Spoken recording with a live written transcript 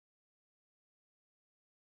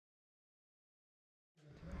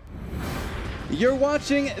You're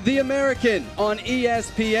watching The American on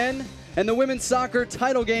ESPN, and the women's soccer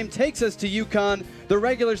title game takes us to UConn. The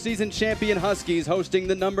regular season champion Huskies hosting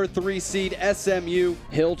the number 3 seed SMU.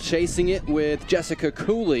 Hill chasing it with Jessica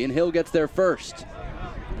Cooley, and Hill gets there first.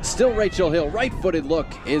 Still Rachel Hill, right-footed look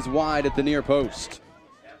is wide at the near post.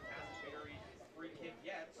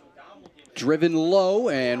 Driven low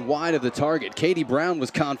and wide of the target. Katie Brown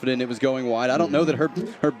was confident it was going wide. I don't know that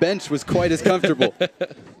her bench was quite as comfortable.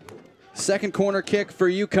 Second corner kick for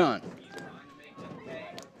UConn.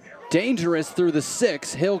 Dangerous through the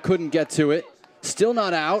 6. Hill couldn't get to it. Still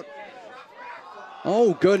not out.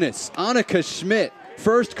 Oh, goodness. Annika Schmidt,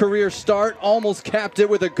 first career start, almost capped it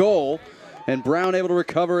with a goal. And Brown able to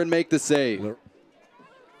recover and make the save.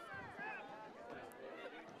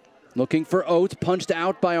 Looking for Oates, punched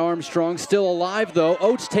out by Armstrong. Still alive, though.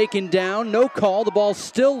 Oates taken down. No call. The ball's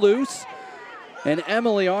still loose. And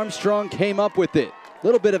Emily Armstrong came up with it.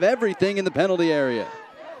 Little bit of everything in the penalty area.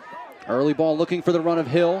 Early ball looking for the run of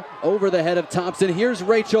Hill. Over the head of Thompson. Here's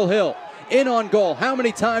Rachel Hill. In on goal. How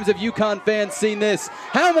many times have UConn fans seen this?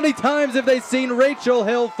 How many times have they seen Rachel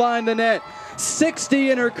Hill find the net? 60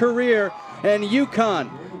 in her career. And UConn,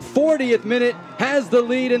 40th minute, has the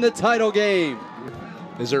lead in the title game.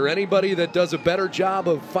 Is there anybody that does a better job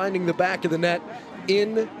of finding the back of the net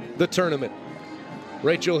in the tournament?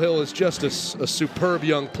 Rachel Hill is just a superb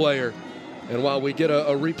young player. And while we get a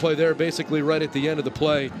replay there basically right at the end of the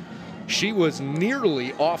play, she was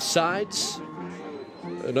nearly offsides.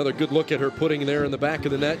 Another good look at her putting there in the back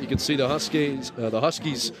of the net. You can see the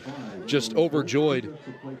Huskies just overjoyed.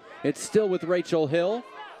 It's still with Rachel Hill.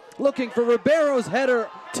 Looking for Ribeiro's header,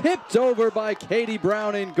 tipped over by Katie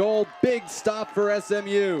Brown in goal. Big stop for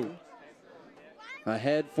SMU.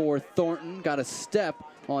 Ahead for Thornton, got a step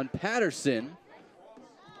on Patterson.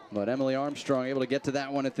 But Emily Armstrong able to get to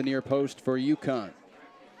that one at the near post for UConn.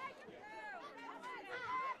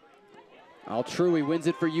 Altrui wins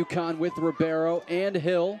it for UConn with Ribeiro and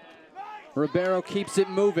Hill. Ribeiro keeps it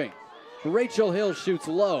moving. Rachel Hill shoots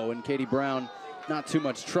low, and Katie Brown not too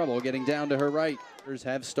much trouble getting down to her right.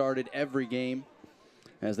 Have started every game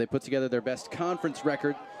as they put together their best conference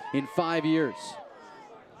record in 5 years.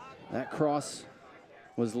 That cross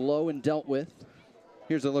was low and dealt with.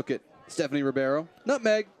 Here's a look at Stephanie Ribeiro.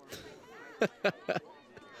 Nutmeg.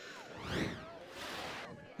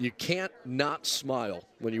 You can't not smile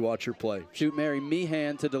when you watch her play. Shoot Mary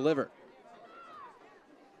Meehan to deliver.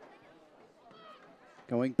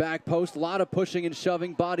 Going back post, a lot of pushing and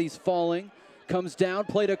shoving, bodies falling. Comes down,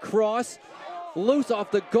 played across. Loose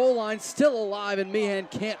off the goal line, still alive, and Meehan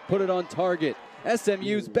can't put it on target.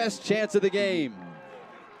 SMU's best chance of the game.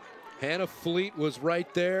 Hannah Fleet was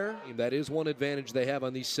right there. That is one advantage they have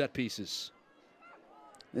on these set pieces.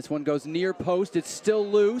 This one goes near post. It's still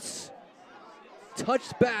loose.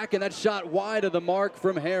 Touched back, and that shot wide of the mark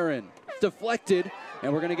from Herron. Deflected,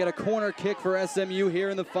 and we're going to get a corner kick for SMU here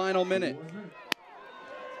in the final minute.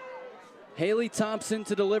 Haley Thompson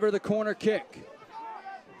to deliver the corner kick.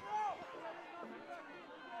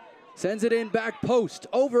 Sends it in back post,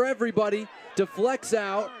 over everybody, deflects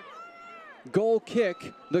out, goal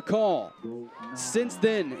kick, the call. Since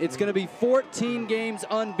then, it's going to be 14 games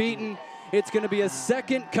unbeaten. It's going to be a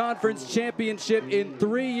second conference championship in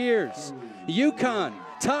 3 years. UConn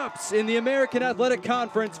tops in the American Athletic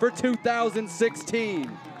Conference for 2016.